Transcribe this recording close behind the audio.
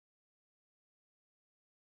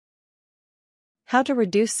How to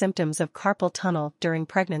reduce symptoms of carpal tunnel during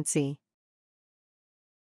pregnancy.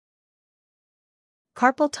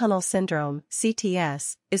 Carpal tunnel syndrome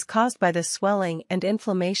 (CTS) is caused by the swelling and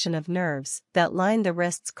inflammation of nerves that line the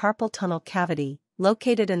wrist's carpal tunnel cavity,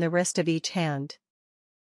 located in the wrist of each hand.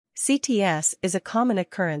 CTS is a common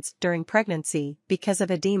occurrence during pregnancy because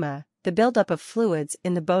of edema, the buildup of fluids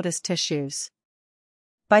in the bodice tissues.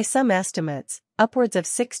 By some estimates, upwards of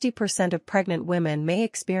 60% of pregnant women may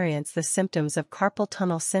experience the symptoms of carpal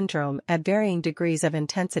tunnel syndrome at varying degrees of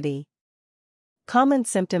intensity. Common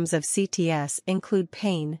symptoms of CTS include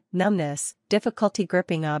pain, numbness, difficulty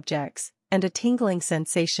gripping objects, and a tingling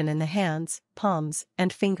sensation in the hands, palms,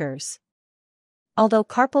 and fingers. Although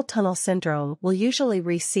carpal tunnel syndrome will usually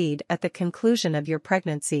recede at the conclusion of your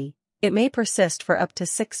pregnancy, it may persist for up to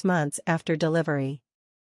 6 months after delivery.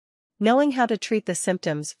 Knowing how to treat the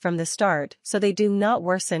symptoms from the start so they do not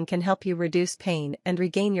worsen can help you reduce pain and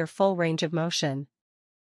regain your full range of motion.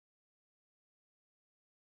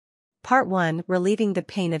 Part 1: Relieving the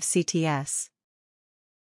pain of CTS.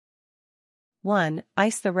 1.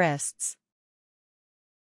 Ice the wrists.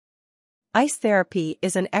 Ice therapy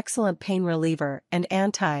is an excellent pain reliever and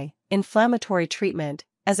anti-inflammatory treatment,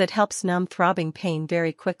 as it helps numb throbbing pain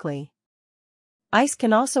very quickly. Ice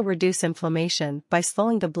can also reduce inflammation by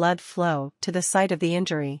slowing the blood flow to the site of the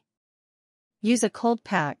injury. Use a cold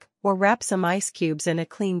pack, or wrap some ice cubes in a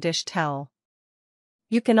clean dish towel.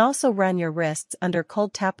 You can also run your wrists under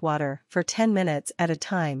cold tap water for 10 minutes at a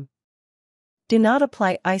time. Do not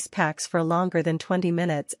apply ice packs for longer than 20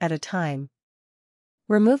 minutes at a time.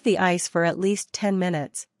 Remove the ice for at least 10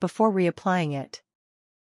 minutes before reapplying it.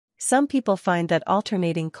 Some people find that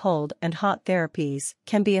alternating cold and hot therapies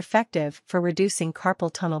can be effective for reducing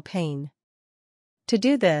carpal tunnel pain. To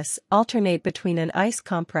do this, alternate between an ice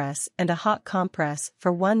compress and a hot compress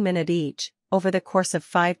for 1 minute each, over the course of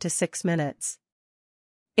 5 to 6 minutes.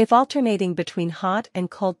 If alternating between hot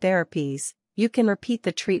and cold therapies, you can repeat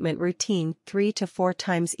the treatment routine 3 to 4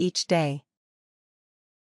 times each day.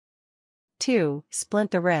 2.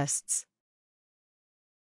 Splint the wrists.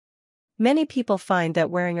 Many people find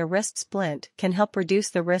that wearing a wrist splint can help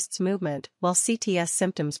reduce the wrist's movement while CTS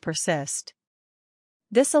symptoms persist.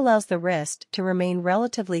 This allows the wrist to remain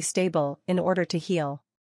relatively stable in order to heal.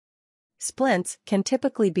 Splints can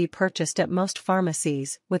typically be purchased at most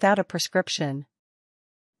pharmacies without a prescription.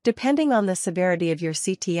 Depending on the severity of your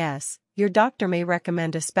CTS, your doctor may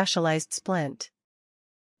recommend a specialized splint.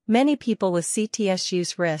 Many people with CTS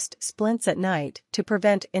use wrist splints at night to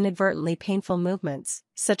prevent inadvertently painful movements,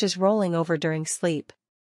 such as rolling over during sleep.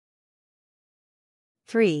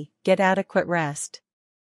 3. Get adequate rest.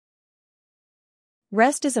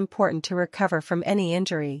 Rest is important to recover from any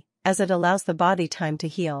injury, as it allows the body time to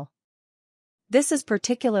heal. This is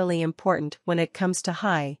particularly important when it comes to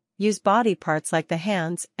high-use body parts like the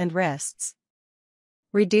hands and wrists.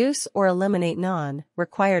 Reduce or eliminate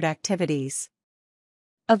non-required activities.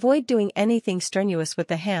 Avoid doing anything strenuous with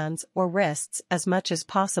the hands or wrists as much as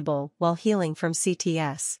possible while healing from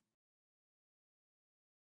CTS.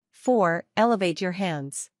 4. Elevate your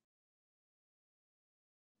hands.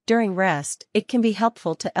 During rest, it can be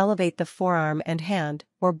helpful to elevate the forearm and hand,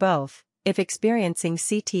 or both, if experiencing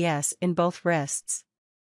CTS in both wrists.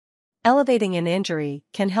 Elevating an injury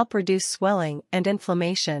can help reduce swelling and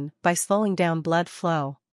inflammation by slowing down blood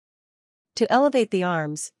flow. To elevate the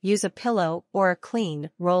arms, use a pillow or a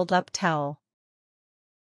clean, rolled-up towel.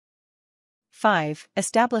 5.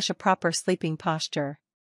 Establish a proper sleeping posture.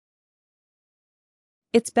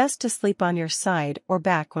 It's best to sleep on your side or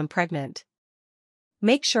back when pregnant.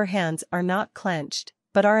 Make sure hands are not clenched,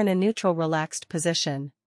 but are in a neutral, relaxed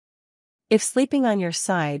position. If sleeping on your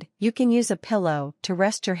side, you can use a pillow to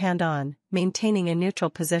rest your hand on, maintaining a neutral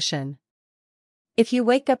position. If you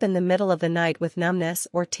wake up in the middle of the night with numbness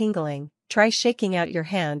or tingling, try shaking out your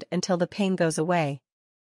hand until the pain goes away.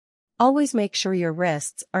 Always make sure your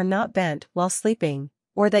wrists are not bent while sleeping,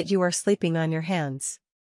 or that you are sleeping on your hands.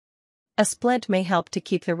 A splint may help to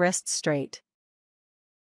keep the wrists straight.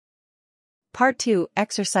 Part 2: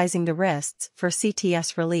 Exercising the wrists for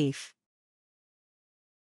CTS relief.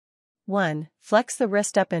 1. Flex the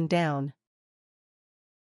wrist up and down.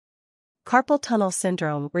 Carpal tunnel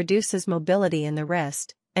syndrome reduces mobility in the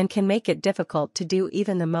wrist, and can make it difficult to do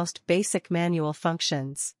even the most basic manual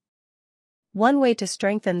functions. One way to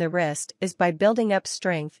strengthen the wrist is by building up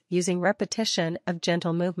strength using repetition of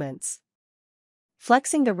gentle movements.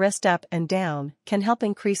 Flexing the wrist up and down can help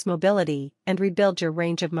increase mobility and rebuild your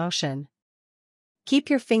range of motion. Keep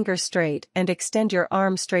your fingers straight and extend your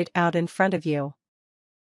arm straight out in front of you.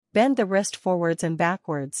 Bend the wrist forwards and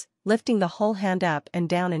backwards, lifting the whole hand up and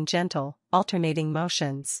down in gentle, alternating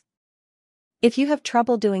motions. If you have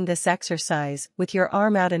trouble doing this exercise with your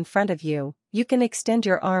arm out in front of you, you can extend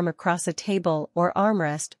your arm across a table or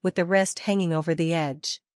armrest with the wrist hanging over the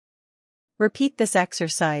edge. Repeat this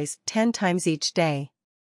exercise 10 times each day.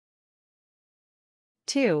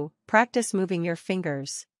 2. Practice moving your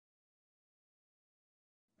fingers.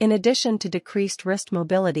 In addition to decreased wrist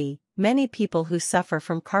mobility, many people who suffer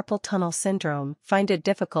from carpal tunnel syndrome find it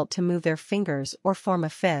difficult to move their fingers or form a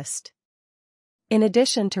fist. In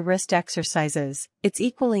addition to wrist exercises, it's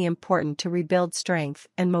equally important to rebuild strength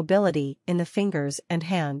and mobility in the fingers and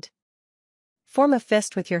hand. Form a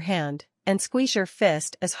fist with your hand, and squeeze your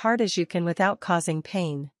fist as hard as you can without causing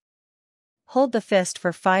pain. Hold the fist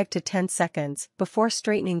for 5 to 10 seconds before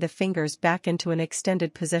straightening the fingers back into an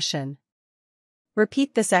extended position.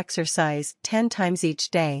 Repeat this exercise 10 times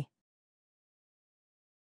each day.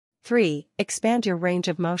 3. Expand your range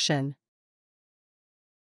of motion.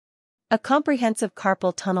 A comprehensive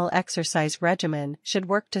carpal tunnel exercise regimen should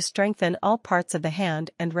work to strengthen all parts of the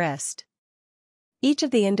hand and wrist. Each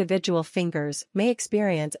of the individual fingers may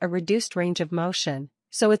experience a reduced range of motion,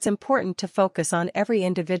 so it's important to focus on every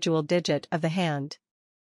individual digit of the hand.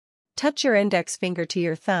 Touch your index finger to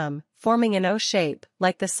your thumb, forming an O shape,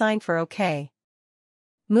 like the sign for OK.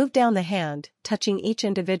 Move down the hand, touching each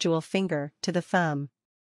individual finger to the thumb.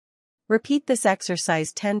 Repeat this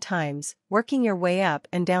exercise 10 times, working your way up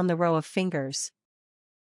and down the row of fingers.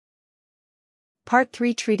 Part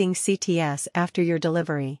 3. Treating CTS after your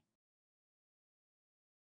delivery.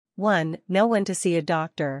 1. Know when to see a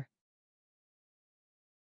doctor.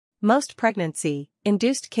 Most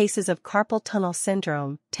pregnancy-induced cases of carpal tunnel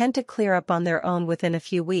syndrome tend to clear up on their own within a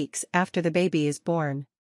few weeks after the baby is born.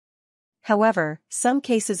 However, some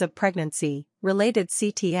cases of pregnancy-related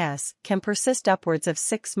CTS can persist upwards of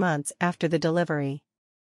 6 months after the delivery.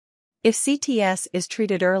 If CTS is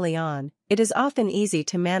treated early on, it is often easy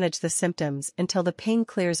to manage the symptoms until the pain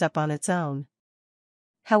clears up on its own.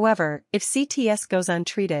 However, if CTS goes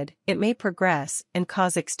untreated, it may progress and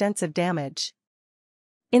cause extensive damage.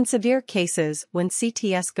 In severe cases, when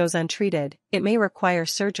CTS goes untreated, it may require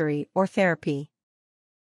surgery or therapy.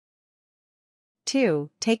 2.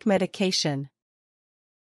 Take medication.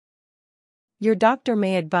 Your doctor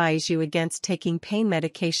may advise you against taking pain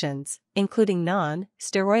medications, including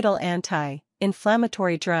non-steroidal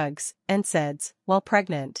anti-inflammatory drugs, NSAIDs, while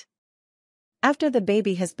pregnant. After the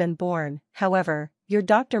baby has been born, however, your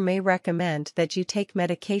doctor may recommend that you take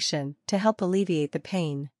medication to help alleviate the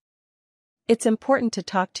pain. It's important to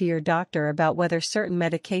talk to your doctor about whether certain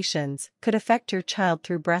medications could affect your child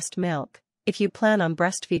through breast milk, if you plan on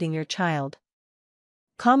breastfeeding your child.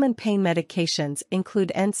 Common pain medications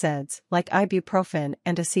include NSAIDs like ibuprofen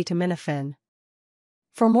and acetaminophen.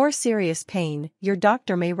 For more serious pain, your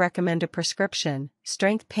doctor may recommend a prescription,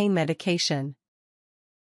 strength pain medication.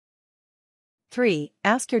 3.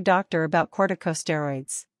 Ask your doctor about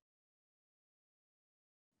corticosteroids.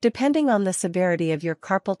 Depending on the severity of your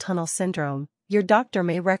carpal tunnel syndrome, your doctor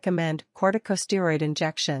may recommend corticosteroid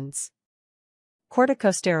injections.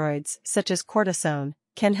 Corticosteroids, such as cortisone,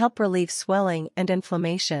 can help relieve swelling and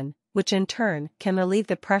inflammation, which in turn can relieve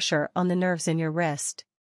the pressure on the nerves in your wrist.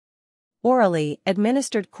 Orally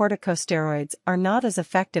administered corticosteroids are not as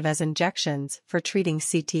effective as injections for treating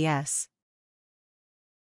CTS.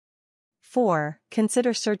 4.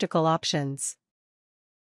 Consider surgical options.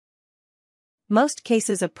 Most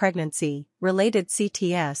cases of pregnancy-related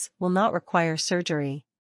CTS will not require surgery.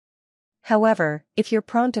 However, if you're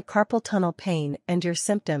prone to carpal tunnel pain and your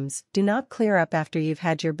symptoms do not clear up after you've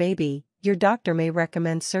had your baby, your doctor may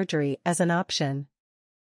recommend surgery as an option.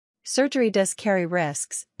 Surgery does carry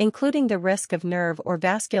risks, including the risk of nerve or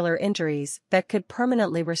vascular injuries that could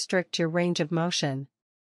permanently restrict your range of motion.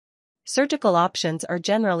 Surgical options are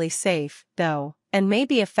generally safe, though, and may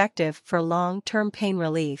be effective for long-term pain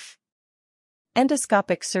relief.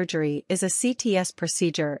 Endoscopic surgery is a CTS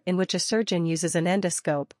procedure in which a surgeon uses an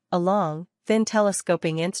endoscope, a long, thin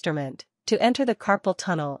telescoping instrument, to enter the carpal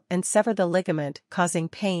tunnel and sever the ligament, causing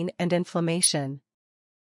pain and inflammation.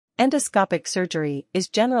 Endoscopic surgery is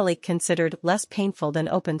generally considered less painful than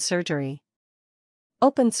open surgery.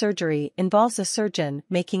 Open surgery involves a surgeon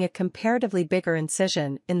making a comparatively bigger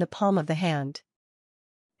incision in the palm of the hand.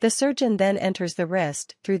 The surgeon then enters the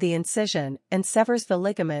wrist through the incision and severs the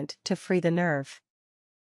ligament to free the nerve.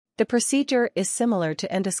 The procedure is similar to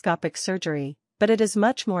endoscopic surgery, but it is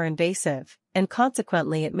much more invasive, and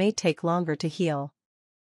consequently it may take longer to heal.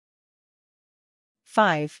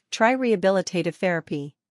 5. Try rehabilitative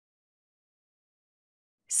therapy.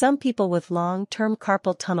 Some people with long-term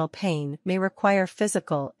carpal tunnel pain may require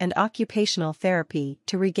physical and occupational therapy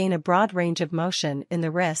to regain a broad range of motion in the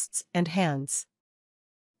wrists and hands.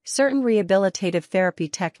 Certain rehabilitative therapy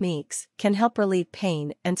techniques can help relieve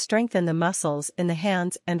pain and strengthen the muscles in the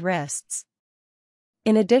hands and wrists.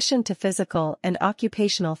 In addition to physical and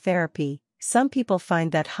occupational therapy, some people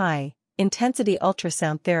find that high-intensity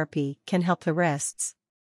ultrasound therapy can help the wrists.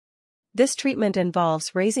 This treatment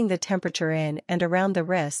involves raising the temperature in and around the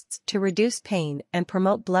wrists to reduce pain and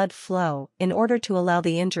promote blood flow in order to allow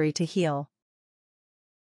the injury to heal.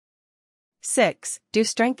 6. Do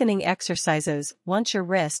strengthening exercises once your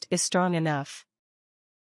wrist is strong enough.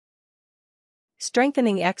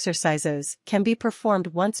 Strengthening exercises can be performed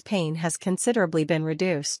once pain has considerably been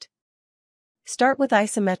reduced. Start with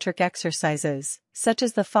isometric exercises, such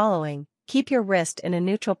as the following. Keep your wrist in a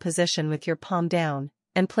neutral position with your palm down,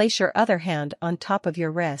 and place your other hand on top of your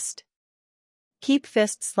wrist. Keep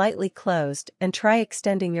fist slightly closed and try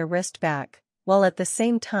extending your wrist back, while at the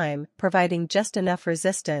same time providing just enough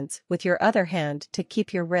resistance with your other hand to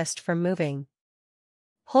keep your wrist from moving.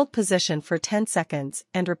 Hold position for 10 seconds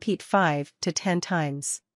and repeat 5 to 10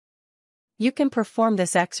 times. You can perform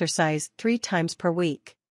this exercise 3 times per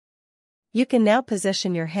week. You can now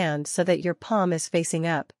position your hand so that your palm is facing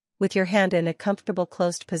up, with your hand in a comfortable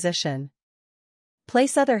closed position.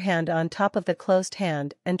 Place other hand on top of the closed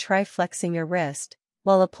hand and try flexing your wrist,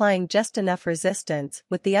 while applying just enough resistance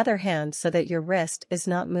with the other hand so that your wrist is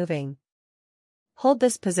not moving. Hold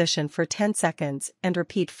this position for 10 seconds and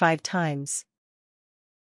repeat 5 times.